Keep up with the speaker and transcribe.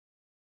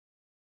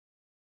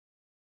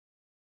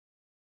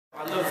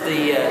I love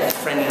the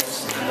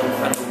friendliness and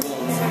the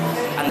warmth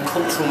and the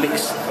cultural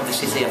mix of the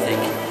city, I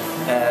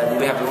think.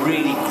 We have a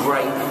really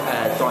great,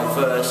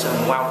 diverse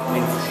and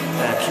welcoming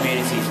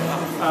communities.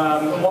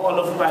 What I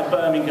love about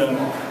Birmingham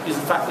is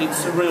the fact that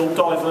it's a real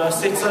diverse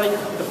city,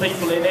 the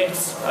people in it,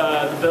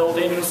 the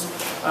buildings.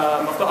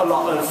 I've got a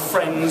lot of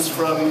friends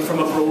from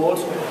abroad.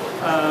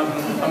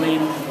 I mean,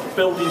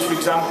 buildings, for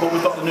example,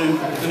 we've got the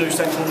new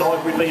Central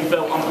Library being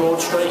built on Broad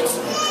Street.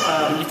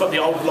 You've got the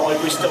old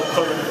library still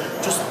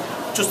current,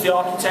 just the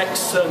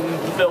architects and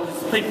the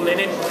people in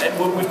it.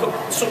 And we've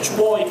got such a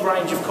wide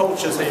range of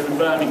cultures here in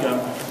Birmingham.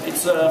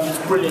 It's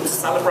brilliant to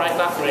celebrate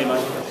that,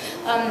 really.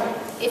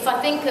 If I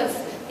think of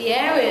the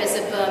areas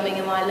of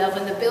Birmingham I love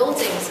and the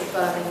buildings of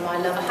Birmingham I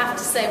love, I have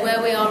to say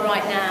where we are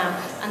right now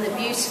and the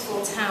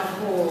beautiful town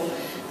hall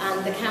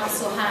and the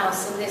council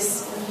house and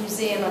this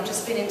museum, I've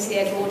just been into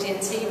the Edwardian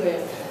tea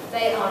room,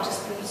 they are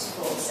just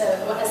beautiful. So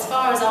as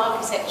far as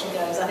architecture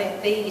goes, I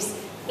think these,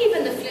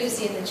 even the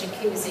floozy and the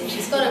jacuzzi,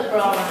 she's got a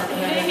bra on at the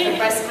moment for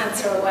Breast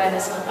Cancer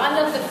Awareness Month.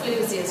 I love the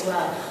floozy as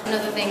well.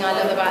 Another thing I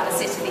love about the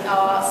city, the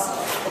arts,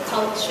 the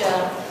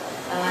culture,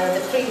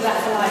 the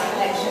pre-Raphaelite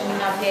collection we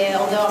have here.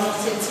 Although I'm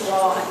not into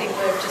art, I think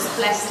we're just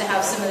blessed to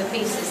have some of the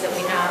pieces that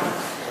we have.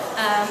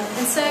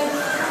 And so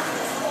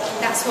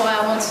that's why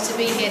I wanted to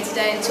be here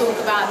today and talk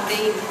about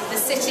the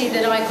city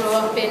that I grew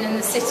up in and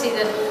the city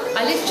that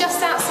I live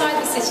just outside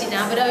the city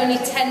now, but only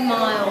 10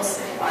 miles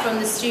from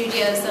the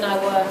studios that I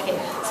work in.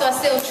 So I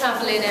still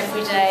travel in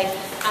every day,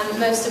 and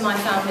most of my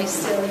family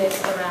still live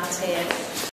around here.